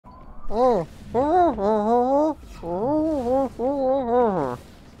Maybe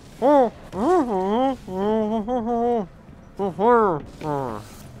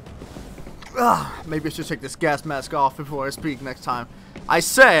I should take this gas mask off before I speak next time. I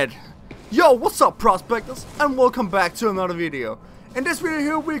said, yo, what's up, prospectors, and welcome back to another video. In this video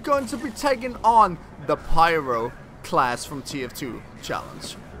here, we're going to be taking on the Pyro class from TF2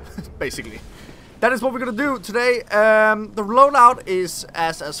 challenge. Basically, that is what we're gonna do today. The loadout is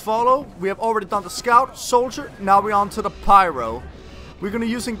as follow. We have already done the scout, soldier. Now we're on to the Pyro. We're gonna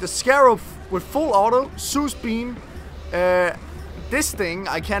using the Scarab with full auto, Zeus Beam. This thing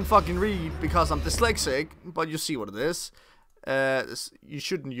I can't fucking read because I'm dyslexic, but you see what it is. You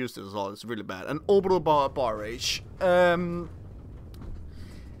shouldn't use this at all. It's really bad. An Orbital Barrage.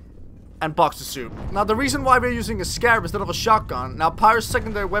 And boxer suit. Now the reason why we're using a Scarab instead of a shotgun. Now Pyro's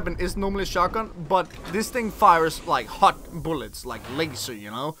secondary weapon is normally a shotgun, but this thing fires like hot bullets, like laser,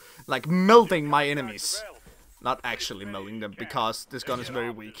 you know, like melting my enemies. Not actually melting them because this gun is very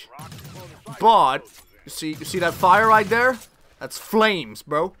weak. But you see that fire right there? That's flames,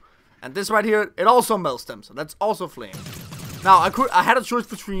 bro. And this right here, it also melts them, so that's also flame. Now I had a choice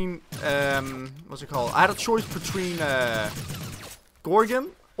between what's it called? I had a choice between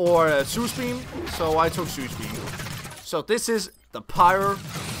Gorgon or Zeus Beam, so I took Zeus Beam. So this is the Pyro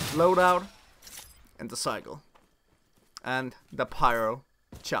loadout and the cycle. And the Pyro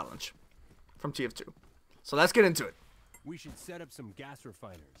challenge from TF2. So let's get into it. We should set up some gas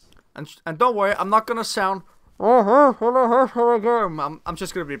refiners. And don't worry, I'm not gonna sound I'm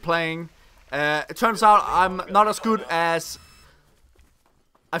just gonna be playing. It turns out I'm not as good as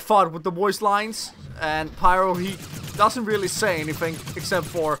I thought with the voice lines, and Pyro, he doesn't really say anything except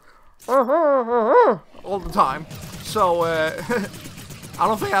for all the time. So I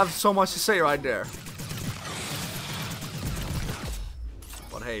don't think I have so much to say right there.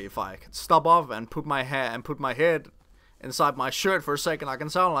 But hey, if I can stop off and put my head inside my shirt for a second, I can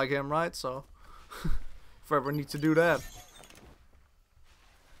sound like him, right? So if I ever need to do that.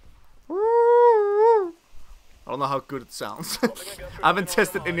 I don't know how good it sounds. I haven't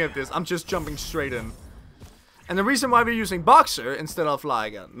tested any of this. I'm just jumping straight in. And the reason why we're using boxer instead of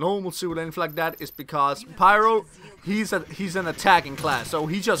like a normal suit or anything like that is because Pyro, he's an attacking class, so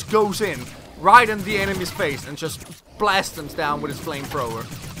he just goes in right in the enemy's face and just blasts them down with his flamethrower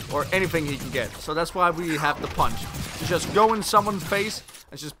or anything he can get. So that's why we have the punch. To just go in someone's face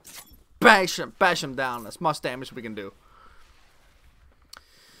and just bash him down as much damage as we can do.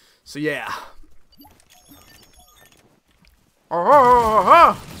 So yeah. We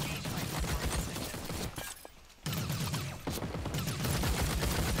are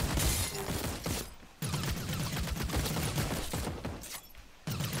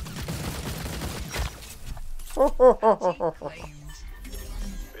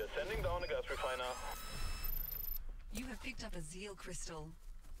sending down a gas refiner. You have picked up a Zeal crystal.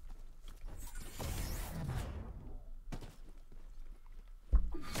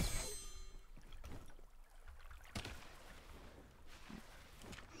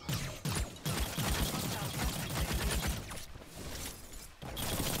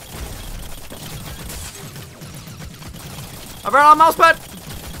 I've got a mouse pad.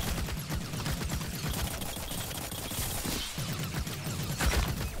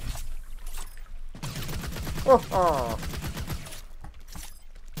 Bounty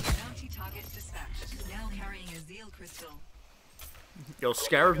target dispatched. Now carrying a Zeal crystal. Yo,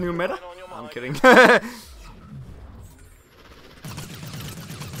 Scarab new meta? I'm kidding.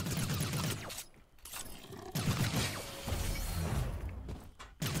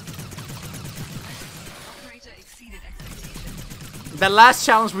 The last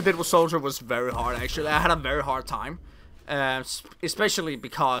challenge we did with Soldier was very hard, actually. I had a very hard time. Especially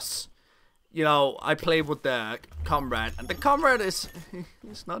because, you know, I played with the comrade. And the comrade is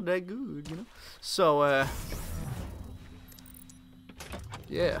it's not that good, you know? So,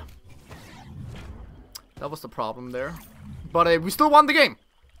 yeah. That was the problem there. But we still won the game.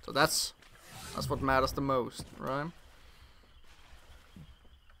 So that's what matters the most, right?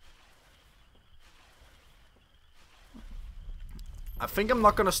 I think I'm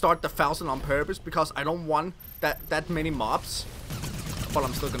not gonna start the 1000 on purpose because I don't want that many mobs. But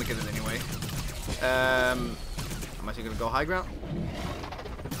I'm still gonna get it anyway. Am I still gonna go high ground?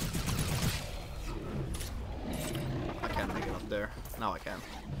 I can't make it up there. No, I can.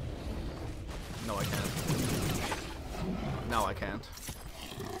 No, I can't. No, I can't.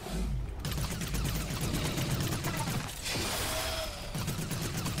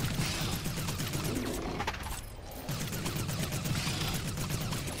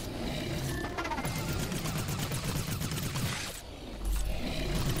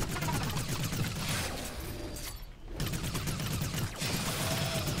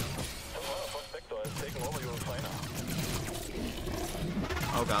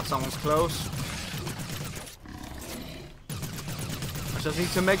 god, someone's close. I just need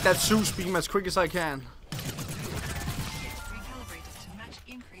to make that Zeus Beam as quick as I can. Recalibrated to match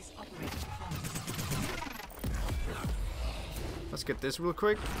increased operating performance. Let's get this real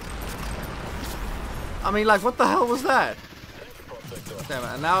quick. I mean, like, what the hell was that? Damn it,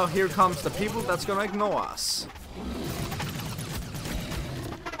 and now here comes the people that's gonna ignore us.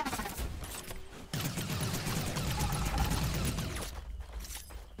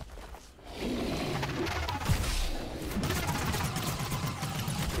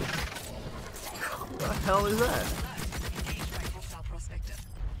 What the hell is that? Engaged by hostile prospector.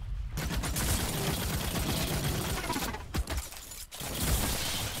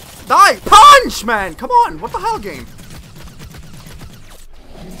 Die! Punch, man! Come on! What the hell, game?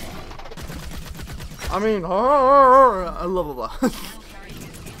 I mean, I love Now carrying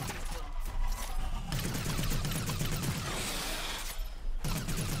a Zeus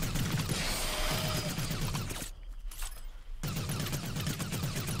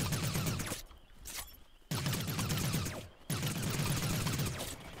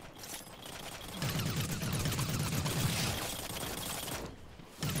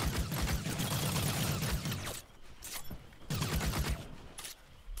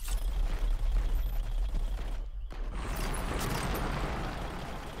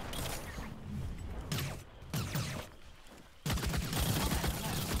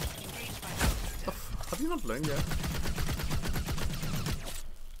Have you not learned yet?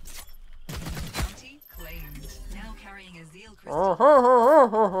 bounty claimed. Now carrying a Zeal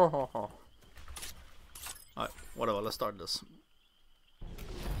crystal. Alright, whatever, let's start this.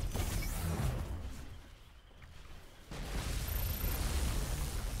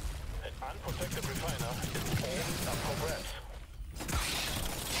 An unprotected refiner is all up for grabs.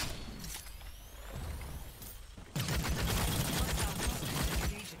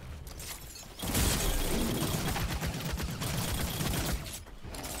 Engaging.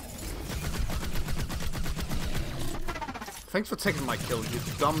 Thanks for taking my kill, you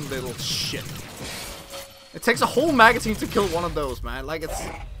dumb little shit. It takes a whole magazine to kill one of those, man. Like, it's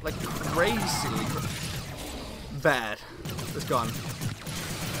like crazily bad. It's gone.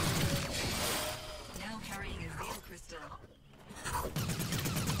 Now carrying a Zeal crystal.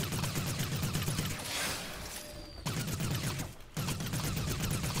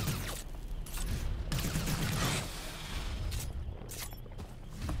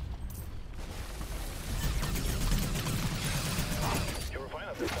 Your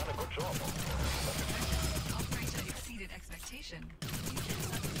refiners have done a good job. Operator exceeded expectation.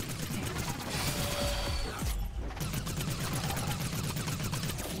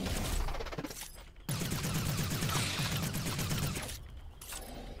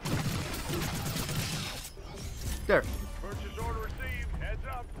 There. Purchase order received. Heads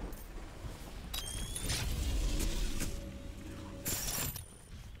up.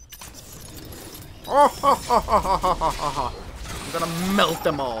 I'm gonna melt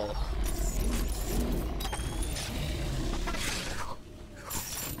them all.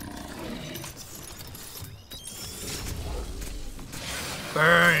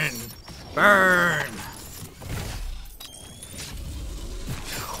 Burn! Burn!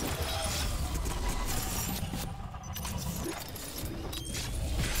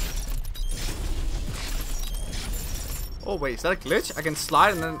 Oh wait, is that a glitch? I can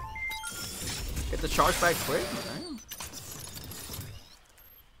slide and then get the charge back quick? Damn.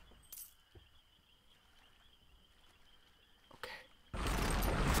 Okay.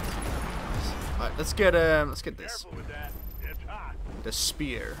 Alright, let's get this. Careful with that. It's hot. The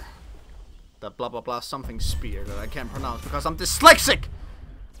spear. The blah blah blah something spear that I can't pronounce because I'm dyslexic!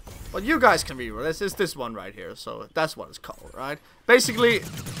 But you guys can read it. This is this one right here, so that's what it's called, right? Basically,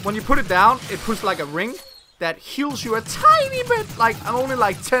 when you put it down, it puts like a ring that heals you a tiny bit. Like, I'm only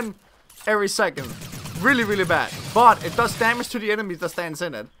like 10 every second. Really, really bad. But it does damage to the enemies that stands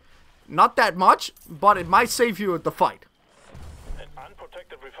in it. Not that much, but it might save you the fight. An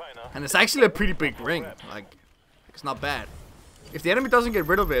unprotected refiner. And it's actually a pretty big ring. Like, it's not bad. If the enemy doesn't get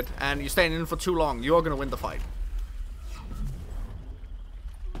rid of it and you stand in for too long, you're gonna win the fight.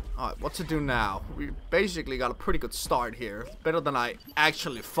 Alright, what to do now? We basically got a pretty good start here. Better than I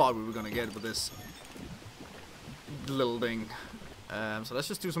actually thought we were gonna get with this little thing. So let's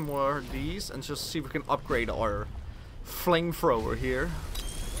just do some more of these and just see if we can upgrade our flamethrower here.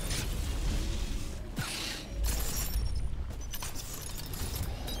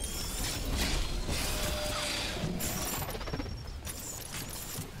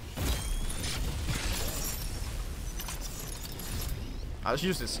 Let's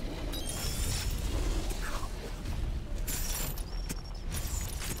use this.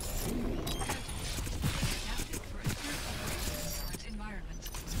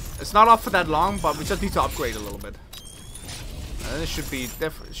 It's not up for that long, but we just need to upgrade a little bit. And it should be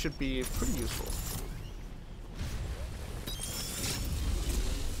pretty useful.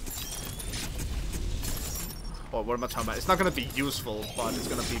 Or what am I talking about? It's not gonna be useful, but it's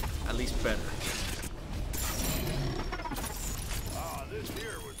gonna be at least better. This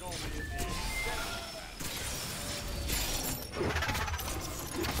here was only in the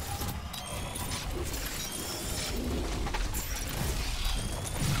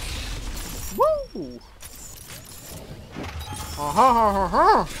Woo! Ha ha ha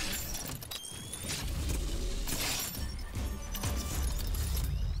ha!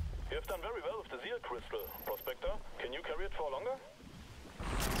 You have done very well with the Zeal crystal, Prospector. Can you carry it for longer?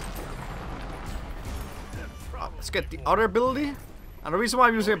 Let's get the other ability. And the reason why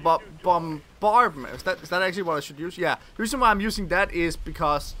I'm using a bombardment is that actually what I should use? Yeah. The reason why I'm using that is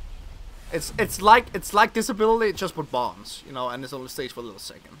because it's like this ability just with bombs, you know, and it only stays for a little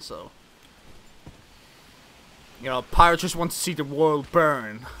second. So, you know, Pyro just wants to see the world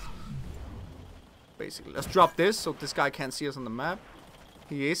burn. Basically, let's drop this so this guy can't see us on the map.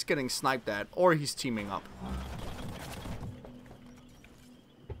 He is getting sniped at, or he's teaming up. Alert.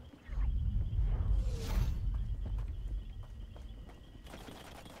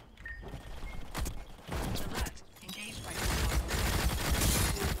 Engaged by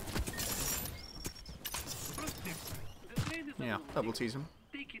Yeah, double tease him.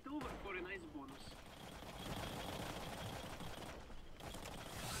 Take it over for a nice bonus.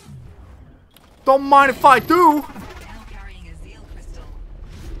 Don't mind if I do. now carrying a Zeal crystal.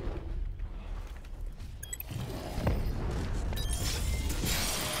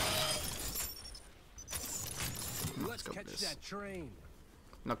 Let's go catch this. that train.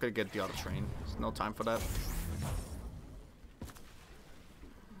 Not gonna get the other train. There's no time for that.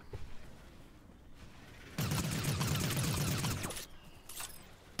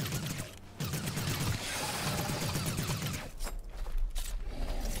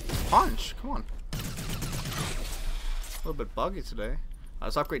 Punch, come on. A little bit buggy today.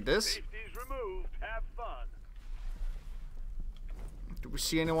 Let's upgrade this. Safety's removed. Have fun. Do we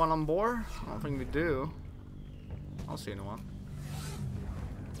see anyone on board? I don't think we do. I don't see anyone.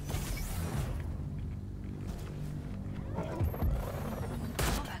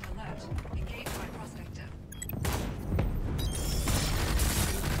 Combat alert. Engaged by Prospector.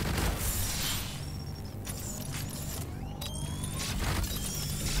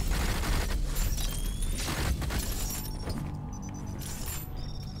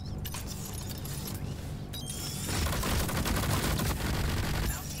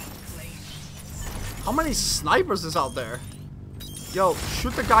 How many snipers is out there? Yo,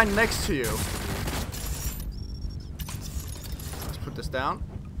 shoot the guy next to you. Let's put this down.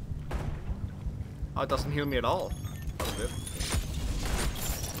 Oh, it doesn't heal me at all. That was it.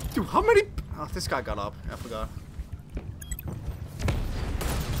 Dude, how many? Oh, this guy got up. I forgot.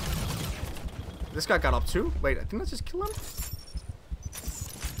 This guy got up too? Wait, didn't I just kill him?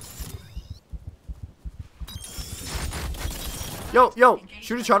 Yo, yo,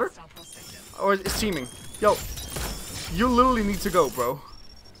 shoot each other. Or it's teaming. Yo, you literally need to go, bro.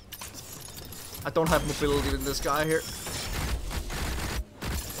 I don't have mobility in this guy here.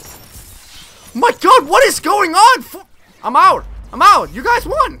 My god, what is going on? I'm out. I'm out. You guys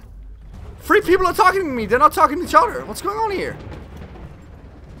won. 3 people are talking to me. They're not talking to each other. What's going on here?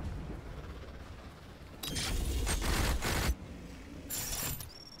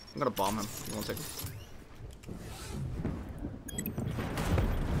 I'm gonna bomb him. Give me 1 second.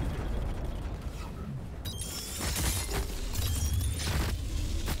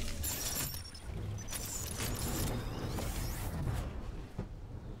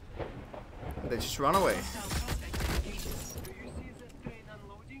 They just run away. Do you see that train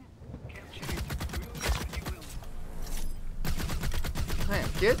unloading? Capture it. You will. Man,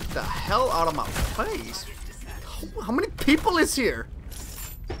 get the hell out of my face. How many people is here?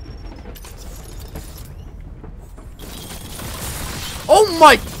 Oh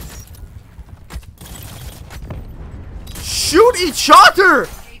my! Shoot each other!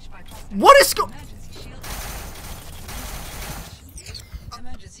 What is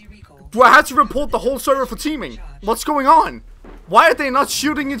Emergency recall. Do I have to report the whole server for teaming? What's going on? Why are they not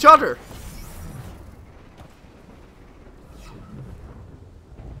shooting each other?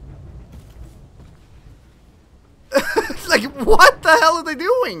 Like, what the hell are they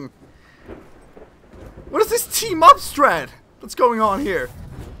doing? What is this team up strat? What's going on here?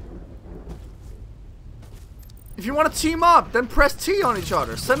 If you want to team up, then press T on each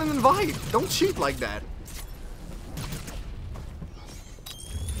other. Send an invite. Don't cheat like that.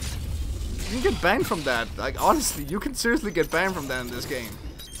 You can get banned from that. Like, honestly, you can seriously get banned from that in this game.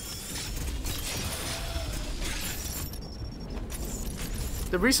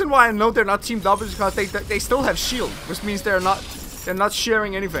 The reason why I know they're not teamed up is because they still have shield, which means they're not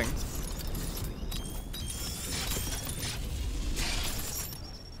sharing anything.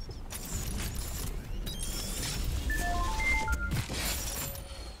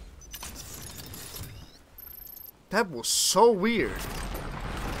 That was so weird.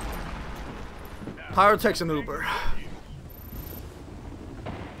 Pyro takes an Uber.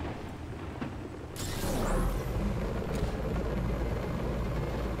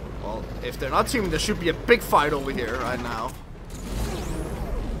 Well, if they're not teaming, there should be a big fight over here right now.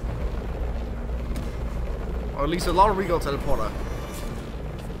 Or at least a lot of Regal teleporter.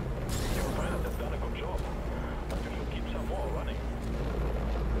 They've done a good job. But you should keep some more running.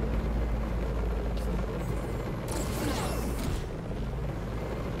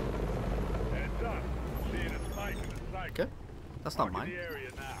 Okay, that's not mine.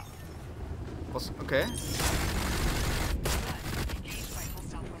 What's okay? Engaged by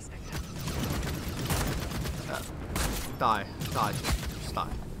hostile prospector. Die, just die.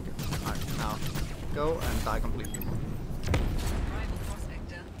 Alright, now go and die completely. Rival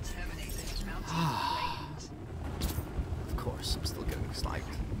prospector terminated. Mounting claimed. Of course, I'm still getting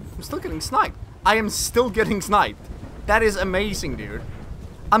sniped. I'm still getting sniped. I am still getting sniped. That is amazing, dude.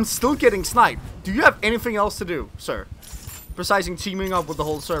 I'm still getting sniped. Do you have anything else to do, sir? Besides teaming up with the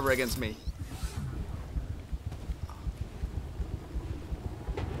whole server against me.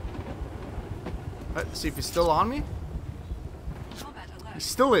 Let's see if he's still on me. Combat alert. He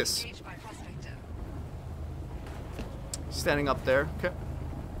still is. Engaged by prospector. Standing up there. Okay.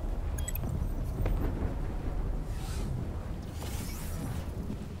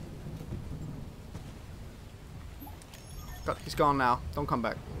 God, he's gone now. Don't come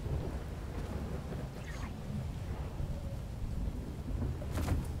back.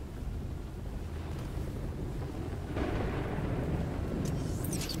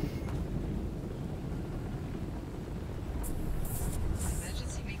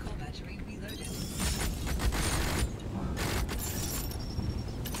 Emergency recall battery reloaded. Alert.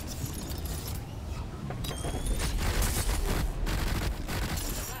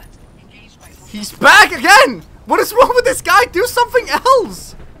 Engaged by prospector. He's back again! What is wrong with this guy? Do something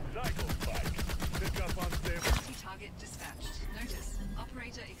else! Target dispatched. Notice.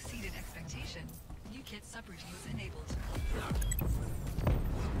 Operator exceeded expectation. New kit subroutines enabled.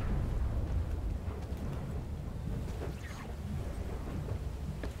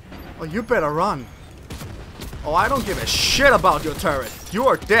 Oh, you better run. Oh, I don't give a shit about your turret. You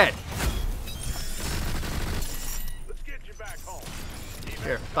are dead. Let's get you back home.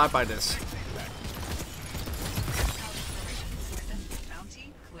 Here, die by this.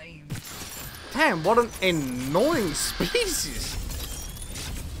 Bounty claimed. Damn, what an annoying species.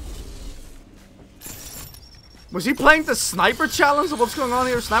 Was he playing the sniper challenge or what's going on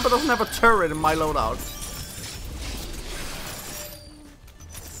here? Sniper doesn't have a turret in my loadout.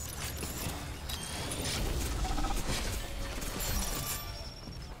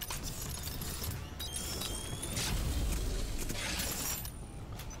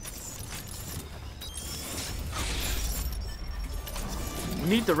 We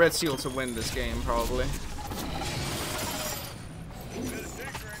need the red seal to win this game, probably.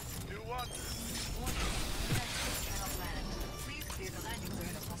 Cannot land. Please clear the landing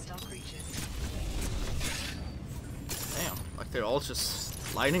zone of hostile creatures. Damn, like they're all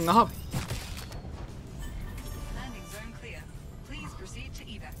just lining up. Landing zone clear. Please proceed to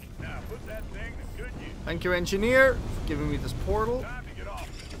evac. Now put that thing to good use. Thank you, engineer, for giving me this portal. Time to get off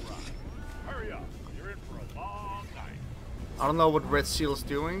this ride. Hurry up. You're in for a long night. I don't know what red seal's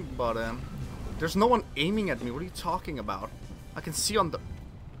doing, but there's no one aiming at me. What are you talking about? I can see on the...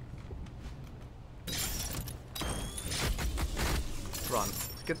 Run.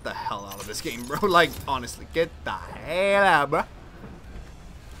 Get the hell out of this game, bro. Like, honestly, get the hell out, bro.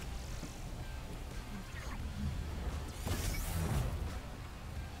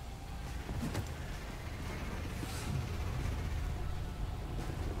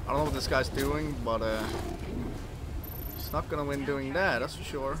 I don't know what this guy's doing, but he's not gonna win doing that, that's for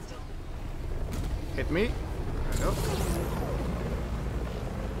sure. Hit me. There we go.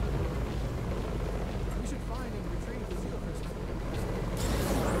 We should find and retrieve the seal crystal.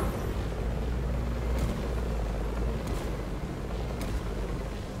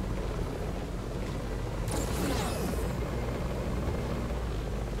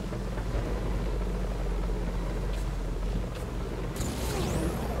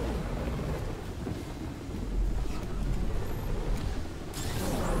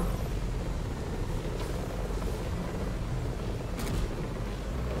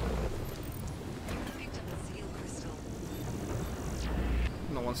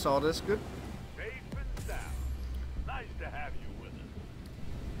 everyone saw this. Good. Safe and sound. Nice to have you with us.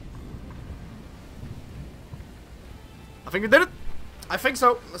 I think we did it. I think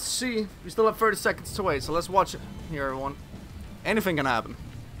so. Let's see. We still have 30 seconds to wait, so let's watch it here, everyone. Anything can happen.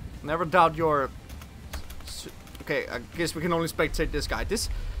 Never doubt your... Okay, I guess we can only spectate this guy.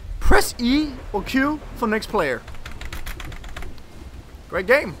 Press E or Q for next player. Great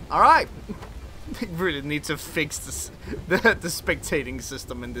game. Alright. They really need to fix this, the spectating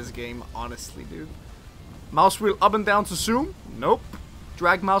system in this game, honestly, dude. Mouse wheel up and down to zoom? Nope.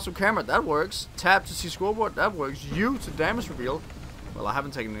 Drag mouse to camera, that works. Tab to see scoreboard, that works. U to damage reveal. Well, I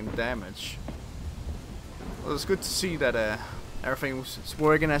haven't taken any damage. Well, it's good to see that everything is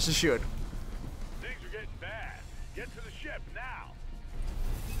working as it should. Things are getting bad. Get to the ship now.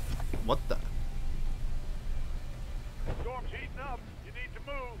 What the? Storm's heating up. You need to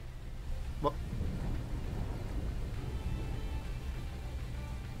move. What?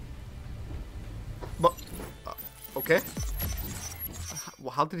 What? Okay.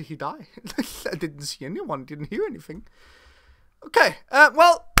 Well, how did he die? I didn't see anyone. Didn't hear anything. Okay.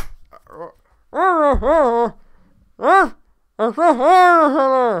 Well. No,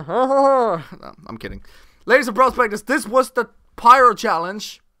 I'm kidding. Ladies and prospectors, this was the Pyro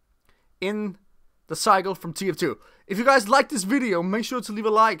challenge in the cycle from TF2. If you guys like this video, make sure to leave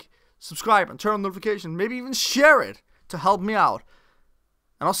a like, subscribe, and turn on notifications. Maybe even share it to help me out.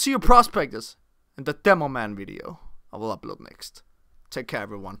 And I'll see you prospectors in the Demo Man video I will upload next. Take care,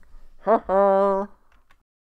 everyone.